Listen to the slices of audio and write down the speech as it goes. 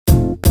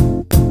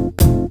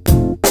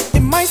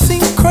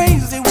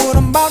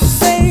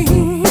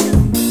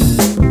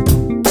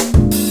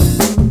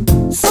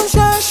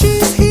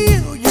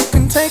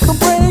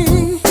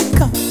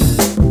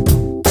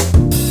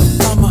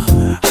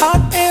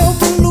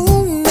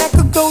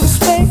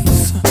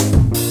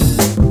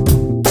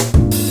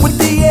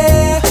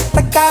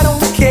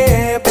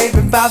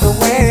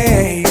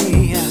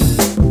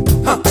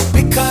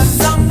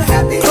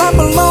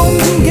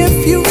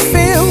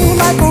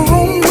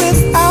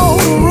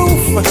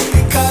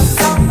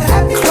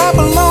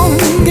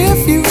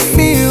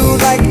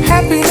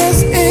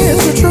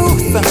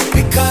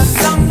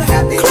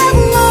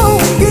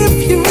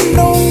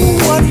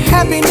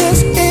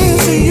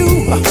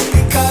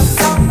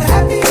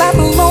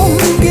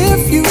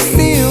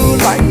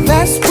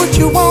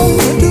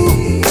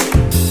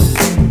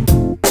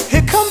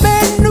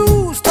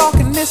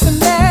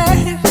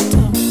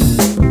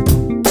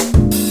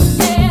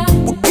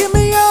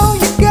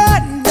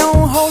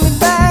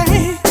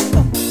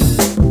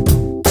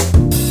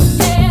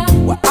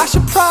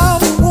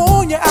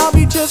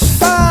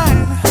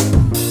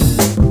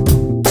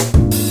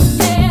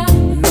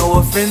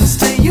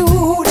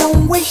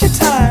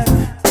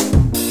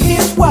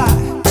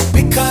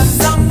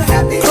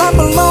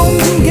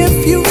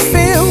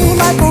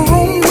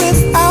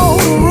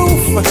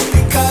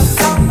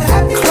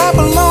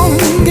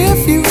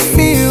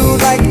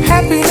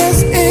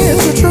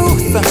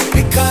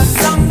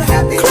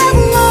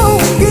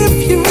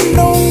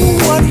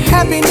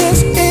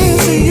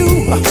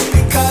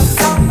Because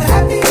I'm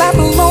happy. Clap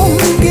along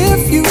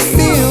if you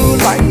feel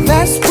like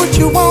that's what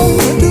you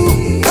wanna do.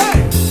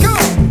 Hey, go.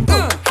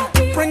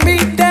 Bring me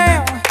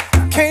down,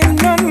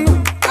 can't none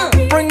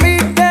bring me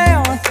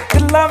down.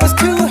 Your love is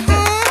too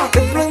high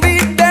to bring me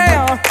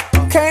down.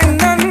 Can't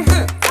none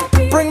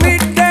bring me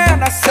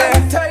down. I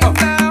said,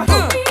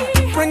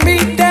 bring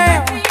me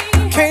down,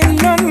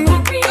 can't none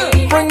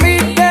bring me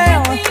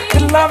down.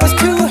 Your love is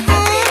too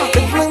high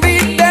to bring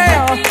me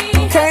down.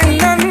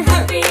 Can't none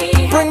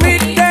bring me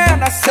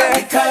down. I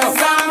said, because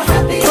I'm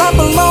happy. Clap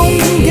along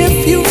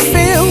if you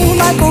feel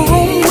like a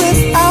room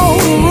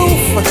without a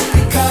roof.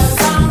 Because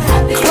I'm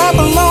happy. Clap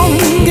along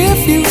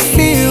if you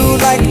feel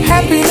like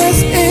happiness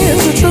is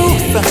the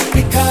truth.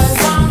 Because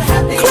I'm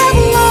happy. Clap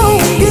along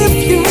if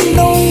you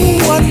know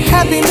what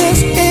happiness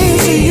is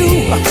to you.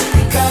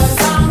 Because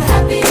I'm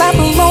happy. Clap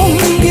along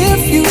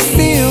if you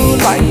feel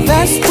like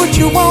that's what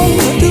you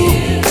wanna do.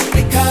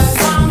 Because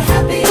I'm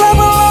happy. Clap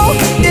along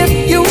if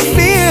you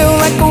feel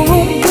like a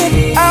room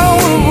without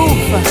a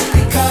roof.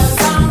 Because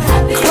I'm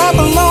happy. Clap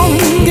along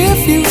if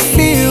you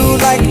feel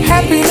like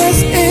happiness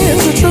is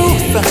the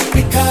truth.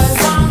 Because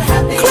I'm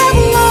happy. Clap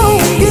along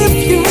if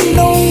you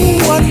know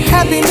what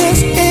happiness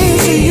is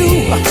to you.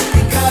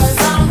 Because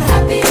I'm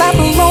happy. Clap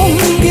along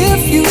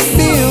if you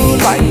feel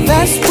like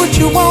that's what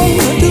you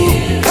wanna do.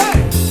 Hey,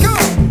 go.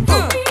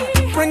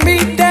 Bring me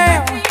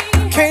down,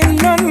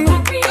 can't none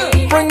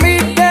bring me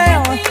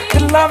down.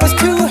 Your love is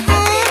too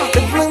high to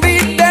bring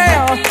me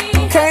down.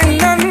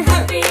 Can't none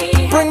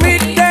bring me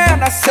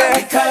down. I said,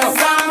 because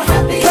I'm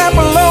happy. Clap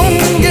along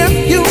if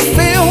you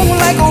feel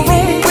like a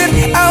room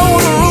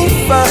without a roof.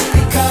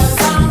 Because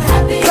I'm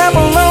happy. Clap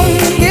along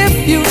if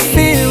you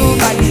feel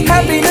like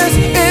happiness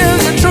is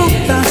the truth.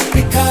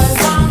 Because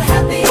I'm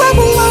happy. Clap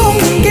along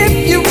if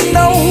you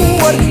know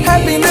what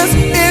happiness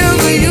is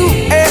to you.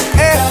 Hey,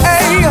 hey,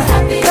 hey.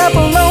 Clap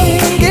along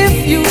if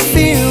you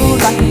feel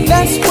like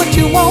that's what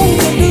you want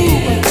to do.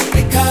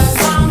 Because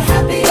I'm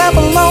happy. Clap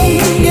along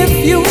if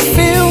you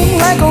feel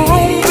like a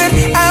room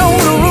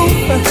without a roof.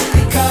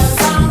 Because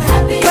I'm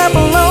happy. Clap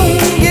along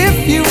if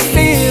you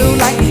feel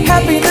like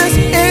happiness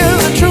is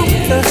the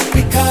truth.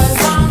 Because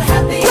I'm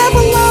happy. Clap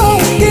along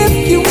if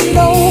you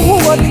know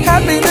what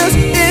happiness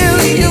is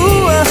to you.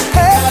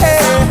 Hey,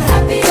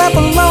 hey. Clap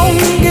along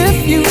if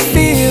you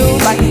feel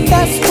like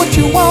that's what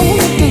you want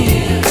to do.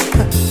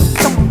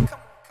 Come on.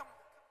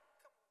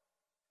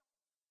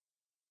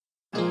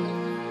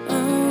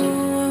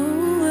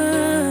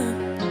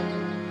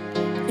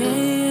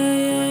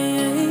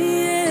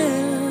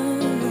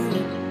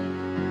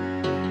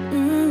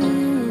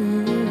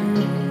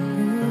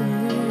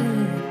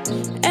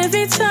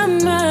 Every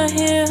time I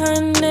hear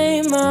her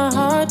name, my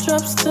heart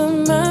drops to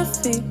my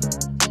feet.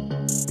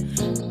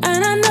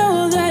 And I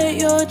know that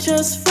you're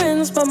just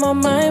friends, but my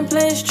mind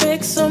plays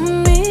tricks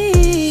on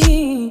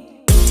me.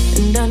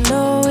 And I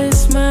know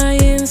it's my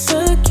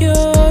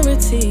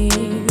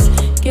insecurities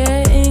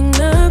getting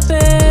the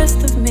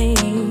best of me.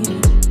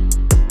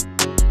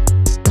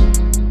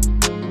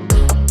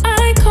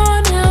 I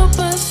can't help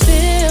but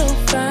still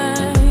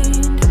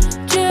find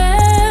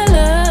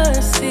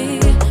jealousy.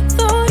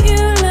 Thought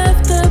you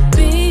left her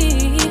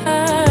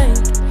behind.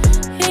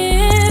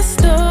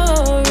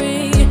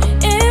 History,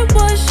 it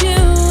was you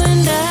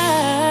and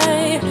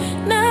I.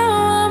 Now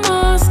I'm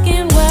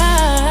asking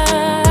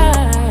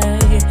why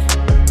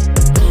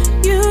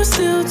you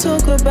still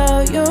talk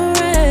about your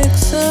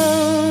ex,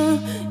 oh,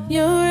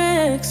 your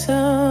ex,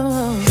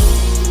 oh.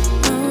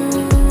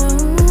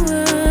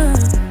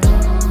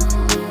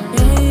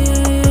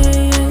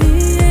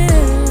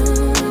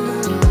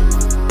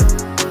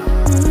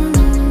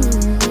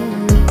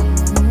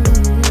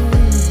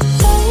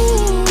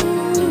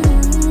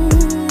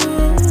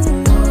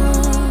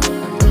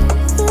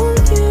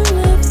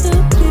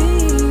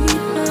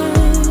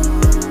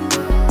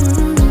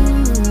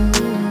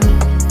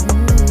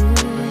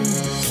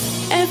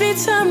 Every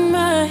time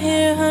I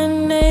hear her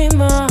name,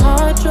 my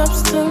heart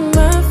drops to my